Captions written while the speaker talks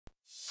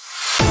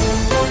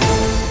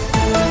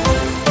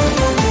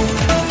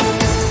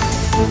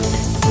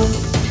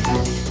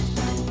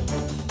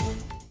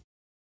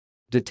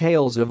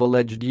details of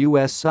alleged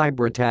U.S.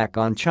 cyberattack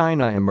on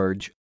China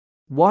emerge.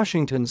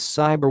 Washington's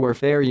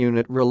cyberwarfare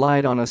unit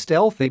relied on a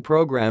stealthy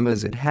program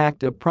as it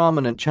hacked a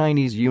prominent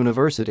Chinese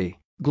university,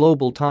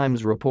 Global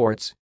Times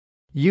reports.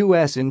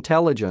 U.S.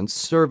 intelligence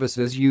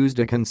services used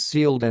a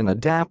concealed and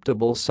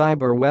adaptable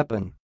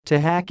cyberweapon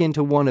to hack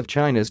into one of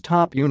China's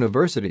top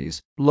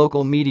universities,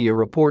 local media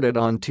reported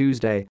on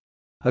Tuesday.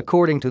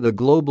 According to the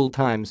Global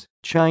Times,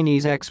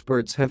 Chinese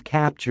experts have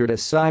captured a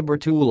cyber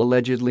tool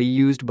allegedly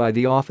used by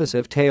the Office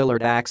of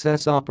Tailored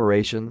Access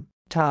Operation,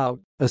 TAO,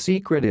 a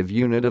secretive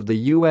unit of the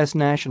U.S.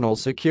 National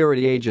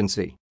Security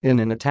Agency, in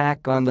an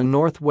attack on the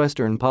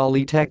Northwestern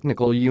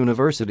Polytechnical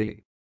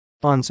University.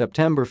 On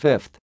September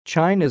 5,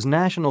 China's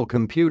National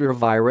Computer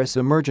Virus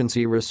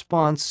Emergency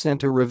Response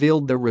Center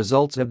revealed the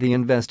results of the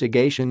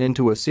investigation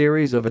into a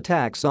series of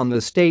attacks on the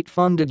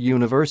state-funded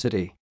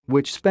university,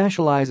 which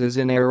specializes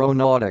in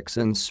aeronautics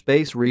and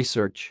space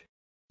research.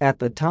 At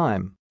the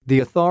time, the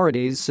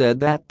authorities said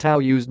that TAO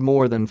used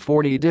more than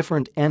 40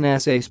 different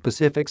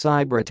NSA-specific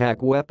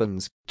cyberattack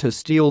weapons to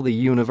steal the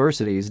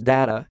university's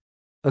data.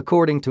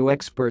 According to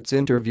experts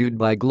interviewed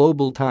by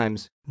Global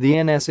Times, the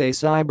NSA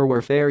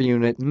cyberwarfare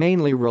unit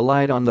mainly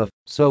relied on the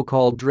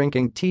so-called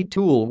drinking tea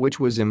tool, which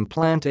was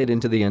implanted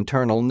into the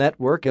internal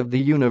network of the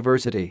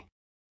university.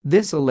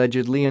 This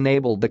allegedly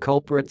enabled the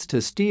culprits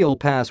to steal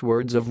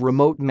passwords of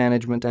remote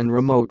management and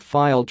remote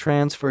file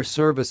transfer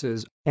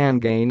services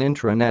and gain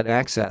intranet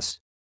access.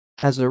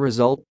 As a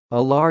result,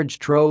 a large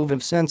trove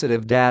of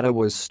sensitive data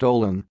was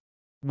stolen.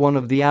 One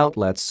of the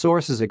outlet's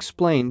sources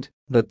explained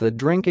that the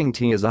drinking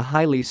tea is a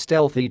highly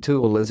stealthy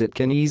tool as it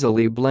can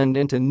easily blend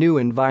into new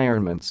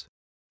environments.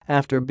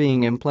 After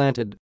being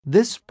implanted,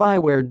 this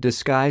spyware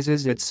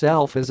disguises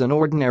itself as an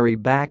ordinary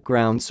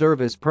background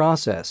service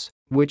process,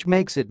 which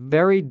makes it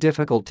very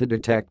difficult to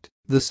detect,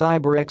 the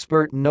cyber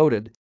expert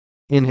noted.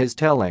 In his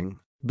telling,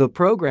 the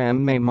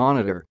program may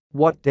monitor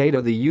what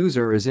data the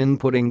user is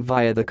inputting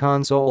via the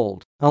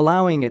console,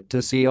 allowing it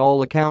to see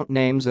all account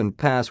names and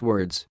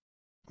passwords.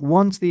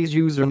 Once these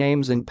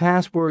usernames and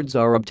passwords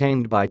are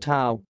obtained by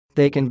TAO,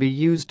 they can be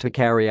used to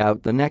carry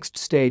out the next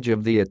stage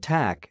of the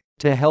attack,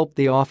 to help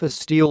the office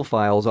steal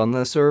files on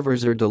the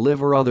servers or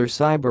deliver other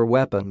cyber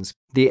weapons,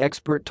 the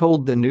expert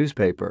told the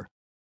newspaper.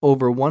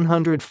 Over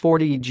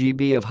 140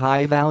 GB of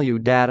high-value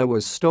data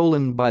was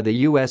stolen by the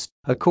U.S.,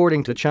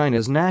 according to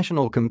China's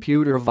National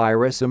Computer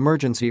Virus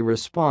Emergency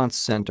Response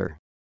Center.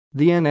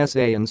 The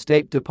NSA and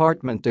State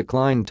Department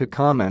declined to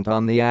comment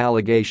on the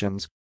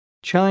allegations.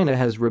 China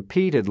has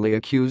repeatedly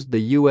accused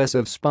the U.S.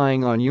 of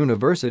spying on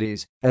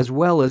universities, as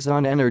well as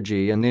on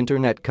energy and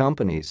internet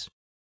companies.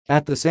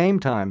 At the same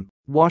time,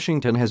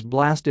 Washington has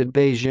blasted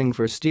Beijing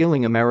for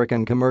stealing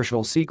American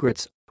commercial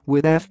secrets,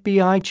 with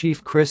FBI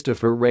Chief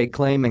Christopher Wray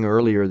claiming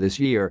earlier this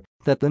year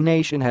that the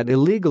nation had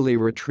illegally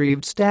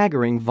retrieved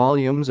staggering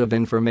volumes of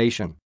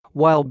information,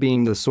 while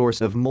being the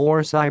source of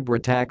more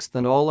cyberattacks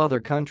than all other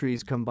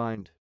countries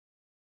combined.